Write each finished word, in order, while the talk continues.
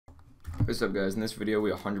What's up, guys? In this video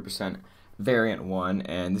we 100% variant 1,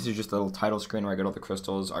 and this is just a little title screen where I get all the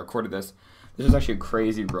crystals. I recorded this. This was actually a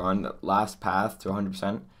crazy run. Last path to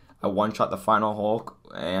 100%. I one-shot the final Hulk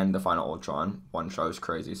and the final Ultron. One shot was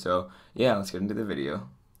crazy. So yeah, let's get into the video.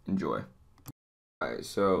 Enjoy. Alright,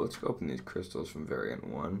 so let's go open these crystals from variant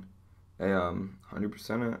 1.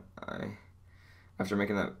 100% it. After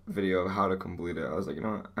making that video of how to complete it, I was like, you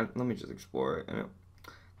know what, let me just explore it. And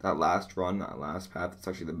that last run, that last path, it's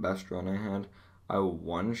actually the best run I had. I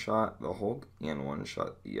one-shot the Hulk and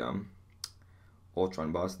one-shot the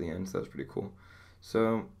Ultron boss at the end, so that's pretty cool.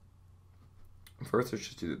 So first, let's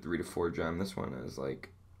just do the 3 to 4 gem. This one is like,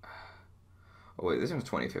 oh wait, this one's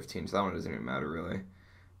 2015, so that one doesn't even matter really.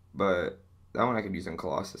 But that one I could use in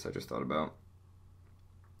Colossus, I just thought about.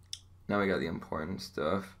 Now we got the important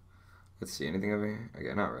stuff. Let's see, anything over here?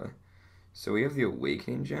 Okay, not really. So we have the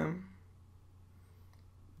Awakening gem.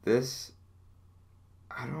 This,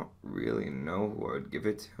 I don't really know who I would give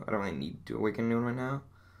it to. I don't really need to awaken anyone right now.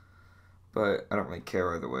 But I don't really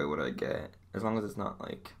care either way what I get. As long as it's not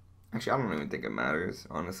like... Actually, I don't even think it matters,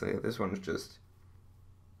 honestly. This one's just...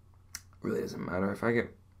 really doesn't matter. If I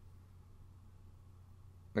get...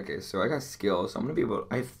 Okay, so I got skill, so I'm going to be able...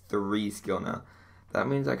 I have 3 skill now. That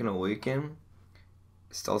means I can awaken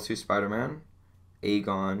Stealth Suit Spider-Man,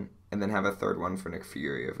 Aegon, and then have a third one for Nick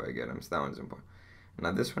Fury if I get him. So that one's important.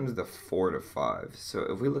 Now this one is the 4 to 5. So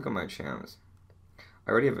if we look at my champs, I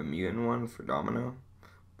already have a mutant one for Domino,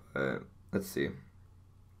 but let's see.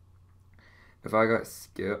 If I got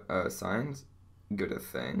skill signs, go to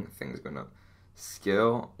things going up.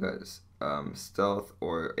 Skill, that's stealth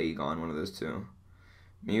or Aegon, one of those two.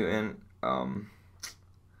 Mutant,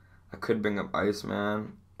 I could bring up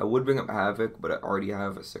Iceman. I would bring up Havoc, but I already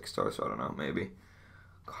have a 6-star, so I don't know, maybe.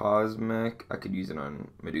 Cosmic, I could use it on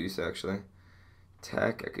Medusa actually.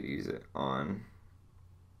 Tech, I could use it on...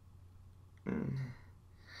 I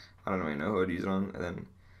don't really know who I'd use it on. And then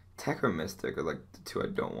Tech or Mystic are like the 2 I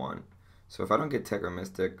don't want. So if I don't get Tech or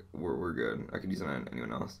Mystic, we're good. I could use it on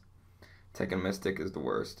anyone else. Tech and Mystic is the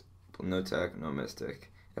worst. No Tech, no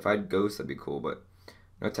Mystic. If I had Ghost, that'd be cool, but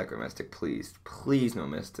no Tech or Mystic, please. Please no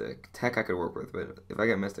Mystic. Tech I could work with, but if I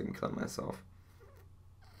get Mystic, I can kill it myself.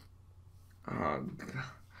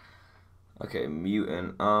 Okay,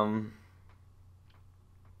 Mutant.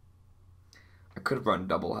 I could have run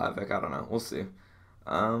double Havoc, I don't know, we'll see.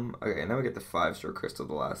 Okay, now we get the 5-star crystal,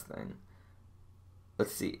 the last thing.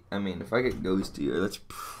 Let's see, I mean, if I get Ghost here, that's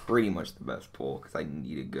pretty much the best pull, because I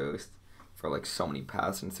need a Ghost for like so many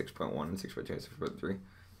paths in 6.1 and 6.2 and 6.3.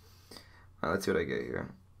 Let's see what I get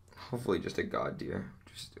here. Hopefully just a God Deer.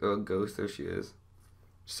 Just a Ghost, there she is.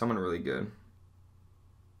 Someone really good.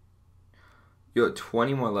 Yo,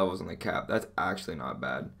 20 more levels on the cap, that's actually not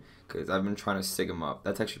bad, because I've been trying to sig him up.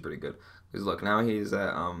 That's actually pretty good. Because look, now he's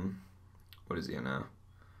at, what is he at now?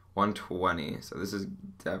 120. So this is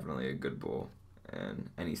definitely a good bull in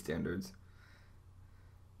any standards.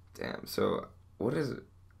 Damn, so what is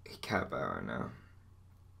cap at right now?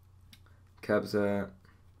 Cap's at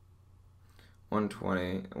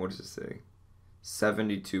 120. What does it say?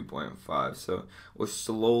 72.5. So we're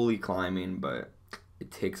slowly climbing, but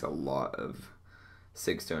it takes a lot of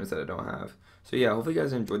 6 stones that I don't have. So yeah, hopefully you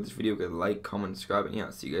guys enjoyed this video. Like, comment, subscribe, and yeah,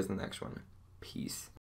 I'll see you guys in the next one. Peace.